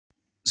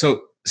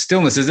So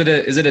stillness, is it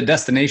a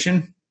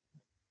destination?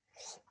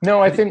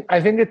 No, I think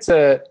it's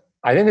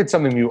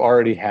something you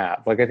already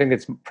have. Like, I think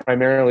it's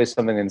primarily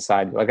something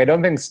inside you. Like, I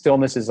don't think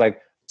stillness is like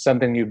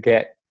something you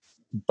get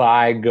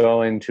by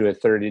going to a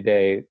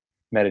 30-day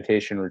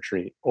meditation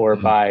retreat or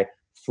Mm-hmm. by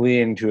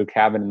fleeing to a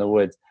cabin in the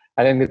woods.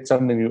 I think it's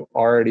something you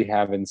already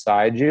have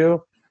inside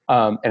you.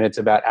 And it's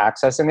about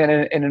accessing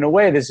it. And in a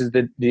way, this is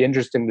the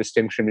interesting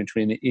distinction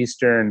between the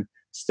Eastern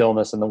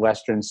stillness and the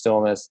Western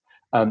stillness.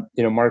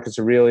 Marcus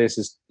Aurelius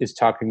is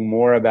talking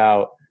more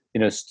about,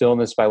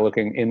 stillness by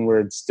looking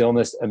inward,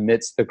 stillness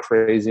amidst the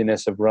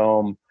craziness of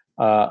Rome,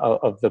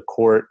 of the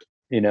court,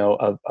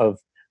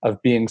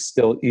 of being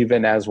still,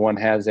 even as one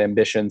has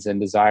ambitions and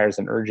desires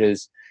and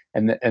urges.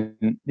 And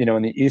in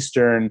the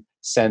Eastern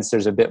sense,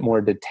 there's a bit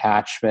more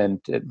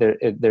detachment.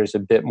 There's a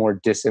bit more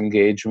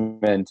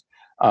disengagement.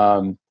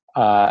 And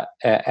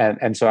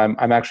so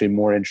I'm actually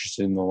more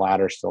interested in the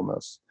latter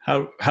stillness.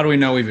 How do we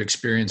know we've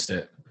experienced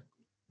it?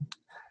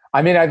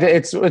 I mean,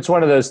 it's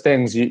one of those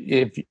things.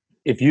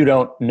 If you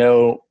don't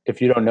know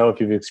if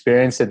you've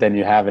experienced it, then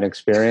you haven't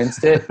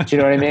experienced it. Do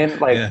you know what I mean?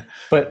 Like, Yeah.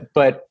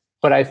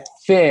 But I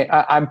think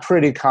I'm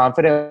pretty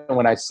confident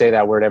when I say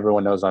that word,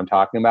 everyone knows what I'm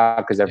talking about,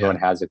 because everyone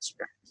has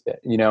experienced it,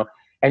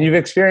 and you've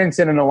experienced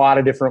it in a lot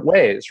of different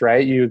ways,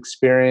 right? You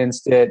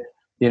experienced it,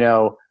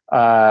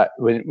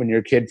 when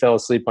your kid fell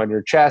asleep on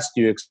your chest.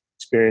 You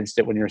experienced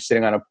it when you were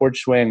sitting on a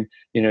porch swing.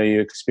 You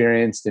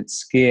experienced it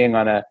skiing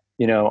on a,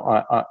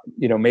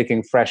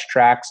 making fresh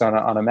tracks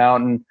on a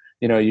mountain.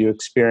 You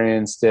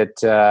experienced it,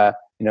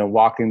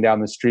 walking down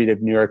the street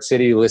of New York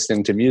City,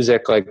 listening to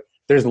music. Like,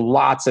 there's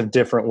lots of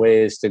different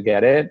ways to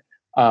get it.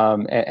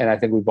 And I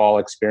think we've all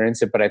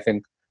experienced it, but I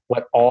think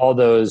what all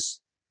those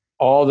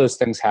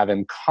things have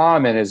in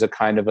common is a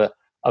kind of a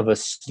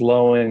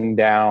slowing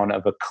down,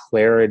 of a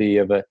clarity,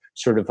 of a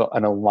sort of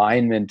an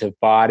alignment of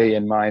body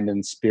and mind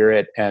and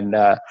spirit. And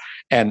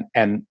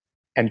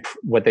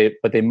what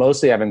they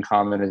mostly have in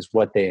common is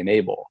what they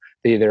enable.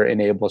 They either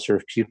enable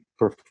sort of peak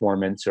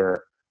performance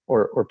or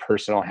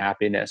personal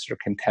happiness or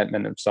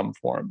contentment of some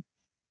form.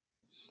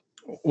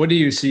 What do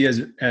you see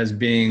as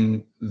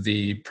being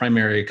the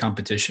primary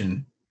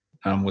competition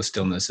with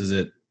stillness? Is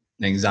it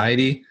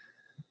anxiety,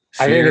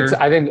 fear?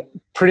 I think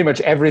pretty much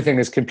everything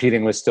is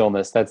competing with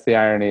stillness. That's the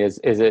irony.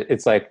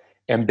 It's like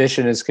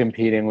ambition is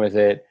competing with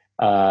it.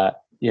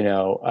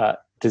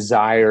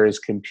 Desire is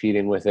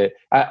competing with it.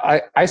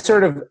 I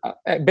sort of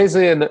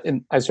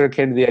basically I sort of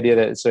came to the idea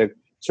that it's like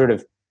sort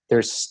of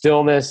there's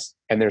stillness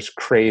and there's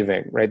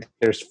craving, right?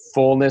 There's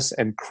fullness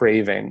and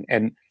craving,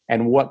 and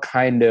what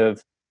kind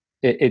of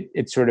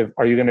it's sort of,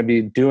 are you going to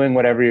be doing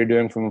whatever you're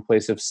doing from a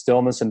place of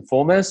stillness and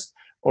fullness,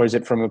 or is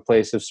it from a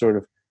place of sort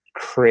of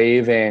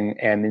craving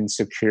and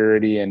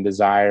insecurity and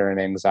desire and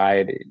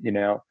anxiety?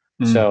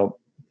 So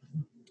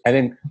I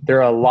think there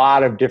are a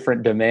lot of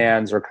different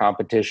demands or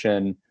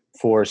competition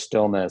for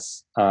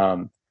stillness,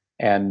 and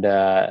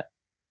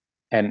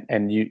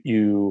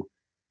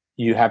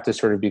you have to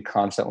sort of be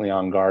constantly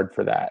on guard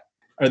for that.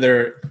 Is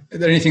there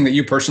anything that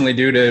you personally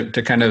do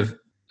to kind of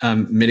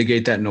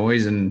mitigate that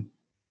noise and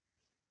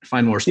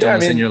find more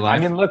stillness in your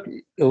life? I mean, look,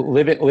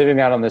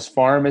 living out on this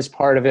farm is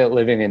part of it.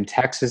 Living in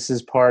Texas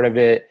is part of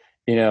it.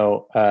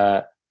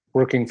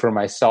 Working for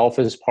myself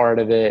is part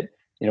of it.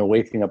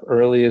 Waking up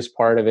early is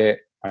part of it.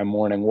 My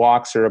morning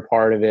walks are a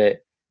part of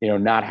it.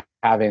 Not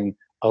having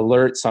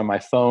alerts on my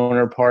phone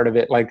are part of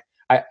it. Like,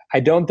 I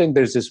don't think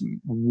there's this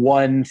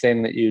one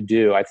thing that you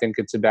do. I think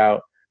it's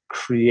about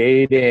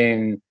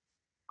creating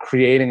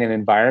an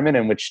environment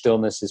in which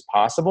stillness is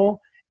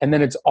possible. And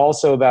then it's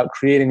also about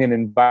creating an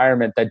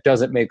environment that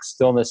doesn't make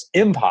stillness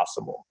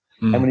impossible.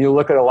 And when you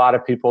look at a lot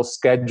of people's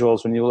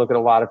schedules, when you look at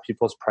a lot of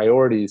people's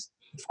priorities,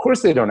 of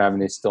course they don't have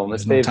any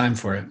stillness. There's no time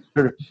for it.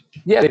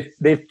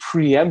 They've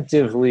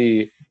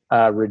preemptively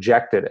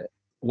rejected it.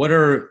 What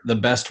are the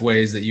best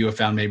ways that you have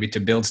found maybe to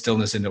build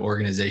stillness into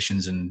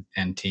organizations and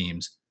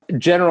teams?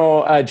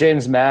 General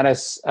James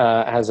Mattis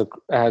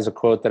has a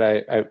quote that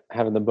I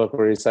have in the book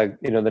where he's like,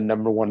 the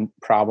number one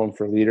problem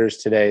for leaders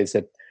today is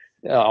that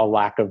a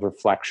lack of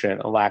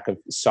reflection, a lack of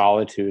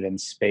solitude and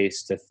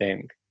space to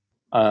think.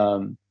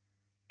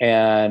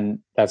 And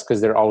that's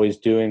because they're always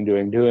doing.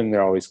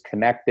 They're always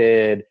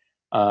connected.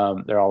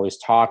 They're always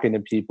talking to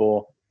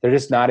people. They're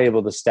just not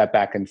able to step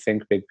back and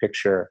think big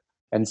picture.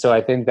 And so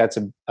I think that's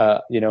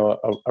a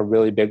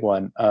really big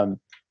one.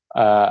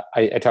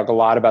 I talk a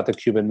lot about the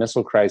Cuban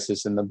Missile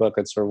Crisis in the book.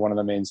 It's sort of one of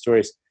the main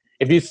stories.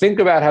 If you think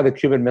about how the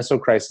Cuban Missile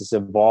Crisis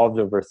evolved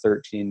over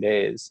 13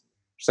 days,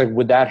 it's like,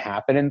 would that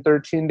happen in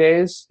 13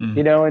 days, in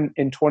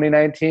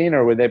 2019,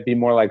 or would that be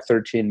more like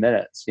 13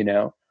 minutes,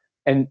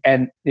 And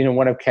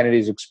one of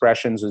Kennedy's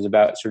expressions was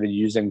about sort of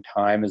using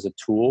time as a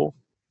tool,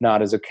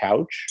 not as a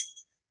couch.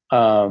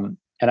 And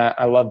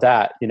I love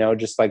that,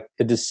 just like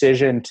the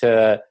decision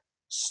to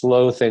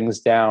slow things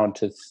down,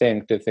 to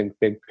think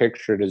big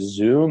picture, to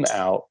zoom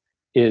out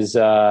is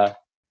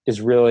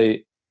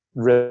really,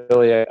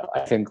 really,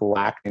 I think,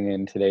 lacking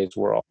in today's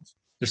world.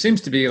 There seems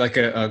to be like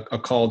a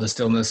call to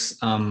stillness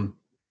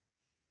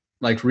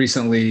like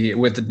recently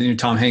with the new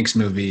Tom Hanks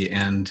movie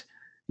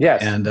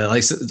Yes, and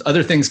like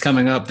other things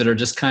coming up that are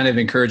just kind of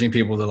encouraging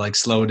people to like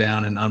slow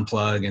down and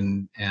unplug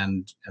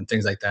and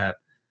things like that.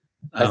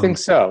 I think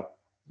so.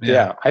 Yeah.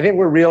 Yeah, I think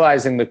we're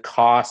realizing the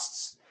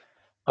costs,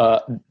 uh,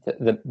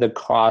 the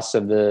costs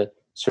of the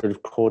sort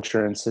of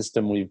culture and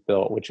system we've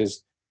built, which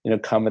is,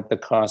 come at the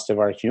cost of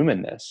our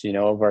humanness,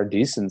 of our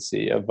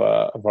decency, of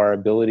our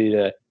ability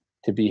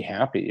to be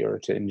happy or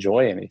to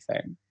enjoy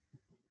anything.